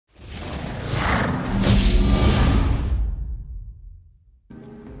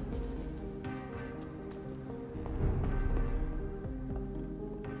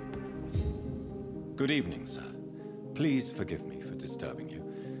Good evening, sir. Please forgive me for disturbing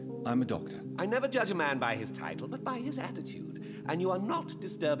you. I'm a doctor. I never judge a man by his title, but by his attitude. And you are not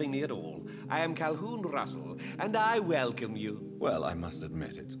disturbing me at all. I am Calhoun Russell, and I welcome you. Well, I must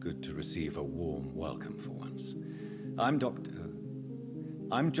admit it's good to receive a warm welcome for once.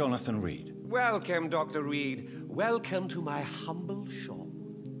 I'm Jonathan Reed. Welcome, Dr. Reed. Welcome to my humble shop.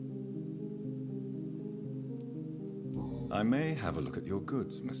 I may have a look at your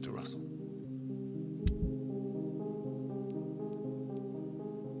goods, Mr. Russell.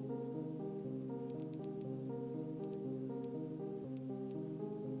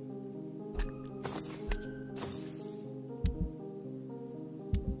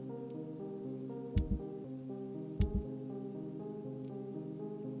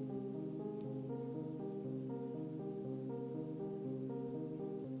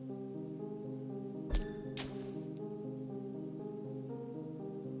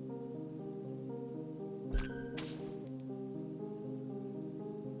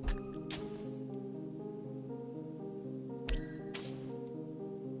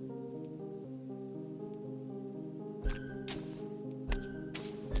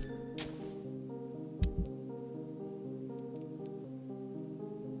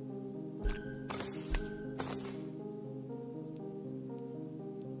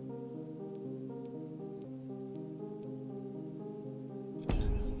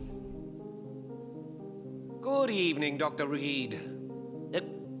 Good evening, Dr. Reed.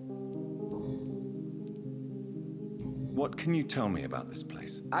 What can you tell me about this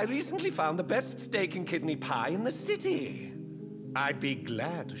place? I recently found the best steak and kidney pie in the city. I'd be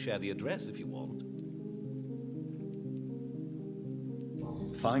glad to share the address if you want.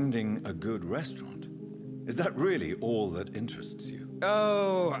 Finding a good restaurant? Is that really all that interests you?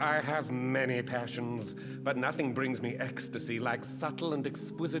 Oh, I have many passions, but nothing brings me ecstasy like subtle and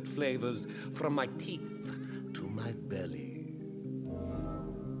exquisite flavors from my teeth to my belly.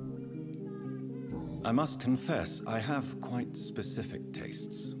 I must confess, I have quite specific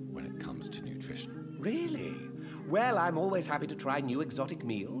tastes when it comes to nutrition. Really? Well, I'm always happy to try new exotic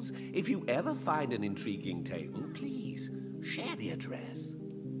meals. If you ever find an intriguing table, please share the address.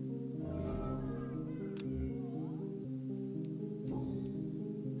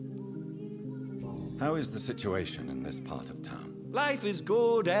 How is the situation in this part of town? Life is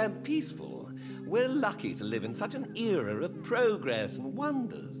good and peaceful. We're lucky to live in such an era of progress and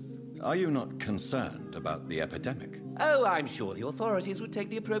wonders. Are you not concerned about the epidemic? Oh, I'm sure the authorities would take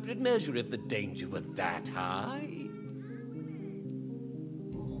the appropriate measure if the danger were that high.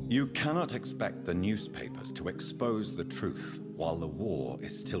 You cannot expect the newspapers to expose the truth while the war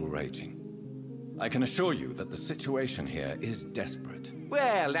is still raging. I can assure you that the situation here is desperate.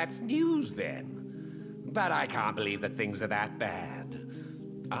 Well, that's news then. But I can't believe that things are that bad.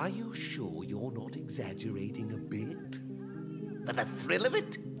 Are you sure you're not exaggerating a bit? For the thrill of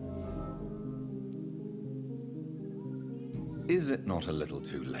it? Is it not a little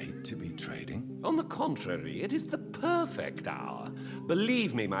too late to be trading? On the contrary, it is the perfect hour.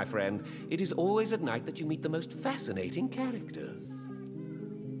 Believe me, my friend, it is always at night that you meet the most fascinating characters.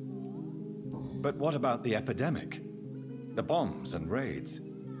 But what about the epidemic? The bombs and raids?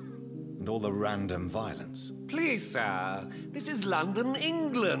 And all the random violence? Please, sir, this is London,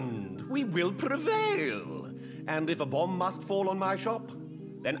 England. We will prevail. And if a bomb must fall on my shop,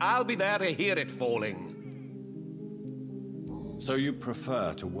 then I'll be there to hear it falling. So you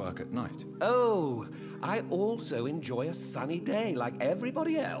prefer to work at night? Oh, I also enjoy a sunny day like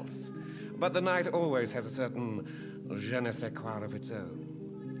everybody else. But the night always has a certain je ne sais quoi of its own.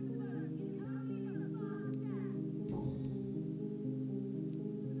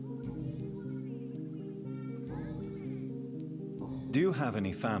 Do you have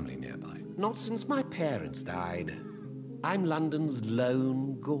any family nearby? Not since my parents died. I'm London's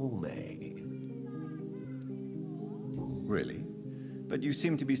lone gourmet. Really? But you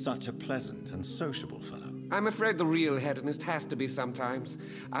seem to be such a pleasant and sociable fellow. I'm afraid the real hedonist has to be sometimes.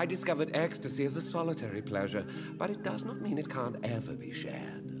 I discovered ecstasy as a solitary pleasure, but it does not mean it can't ever be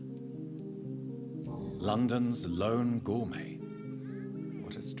shared. London's lone gourmet.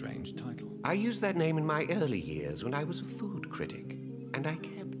 What a strange title. I used that name in my early years when I was a food critic, and I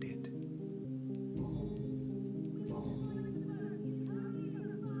kept it.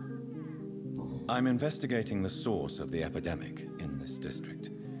 I'm investigating the source of the epidemic in this district.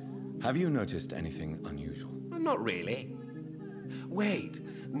 Have you noticed anything unusual? Not really. Wait,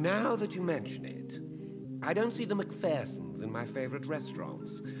 now that you mention it, I don't see the McPhersons in my favorite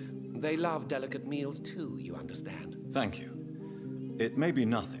restaurants. They love delicate meals too, you understand. Thank you. It may be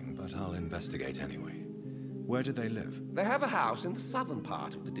nothing, but I'll investigate anyway. Where do they live? They have a house in the southern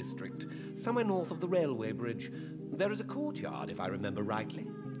part of the district, somewhere north of the railway bridge. There is a courtyard, if I remember rightly.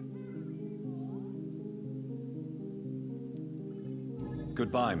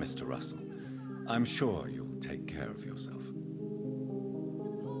 Goodbye, Mr. Russell. I'm sure you'll take care of yourself.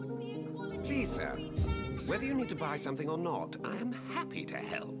 Please, sir, whether you need to buy something or not, I am happy to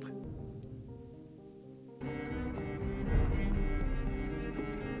help.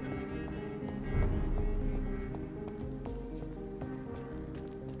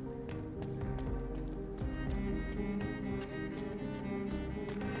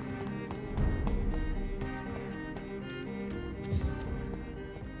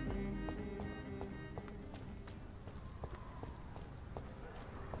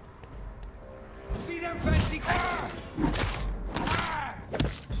 See them fancy cars?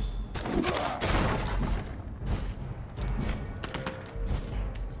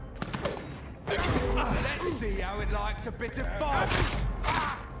 Let's see how it likes a bit of fun.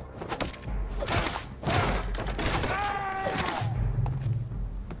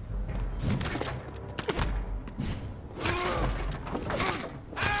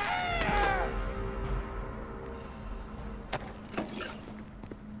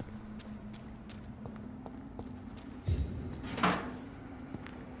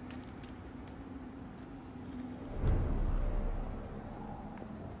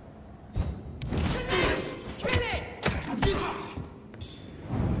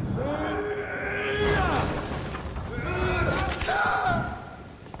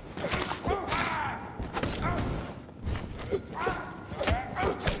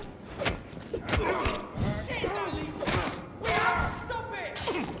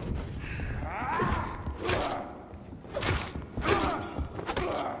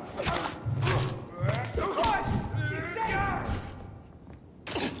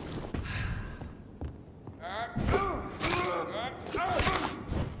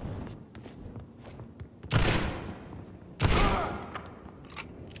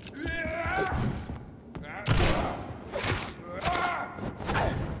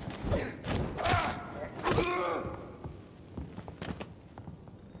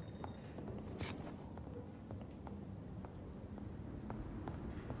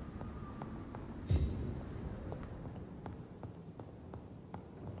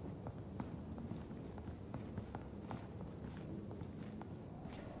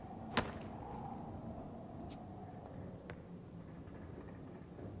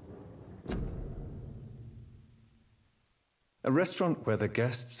 A restaurant where the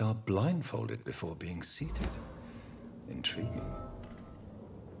guests are blindfolded before being seated. Intriguing.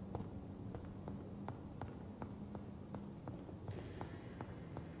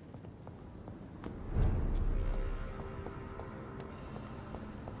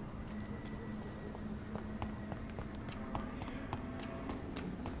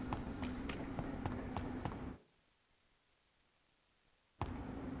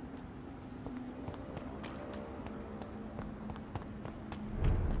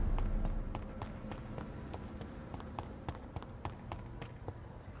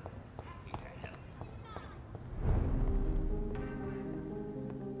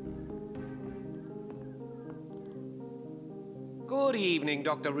 Good evening,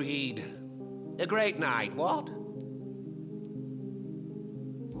 Dr. Reed. A great night, what?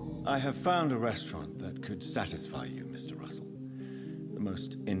 I have found a restaurant that could satisfy you, Mr. Russell. The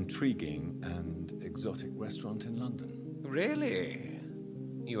most intriguing and exotic restaurant in London. Really?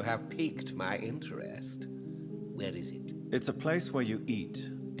 You have piqued my interest. Where is it? It's a place where you eat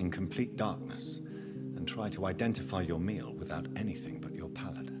in complete darkness and try to identify your meal without anything but your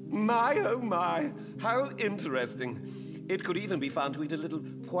palate. My, oh my, how interesting. It could even be fun to eat a little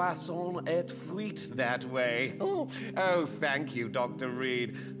poisson et fruits that way. Oh, thank you, Dr.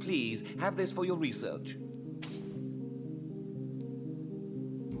 Reed. Please, have this for your research.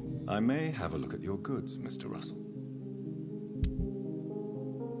 I may have a look at your goods, Mr. Russell.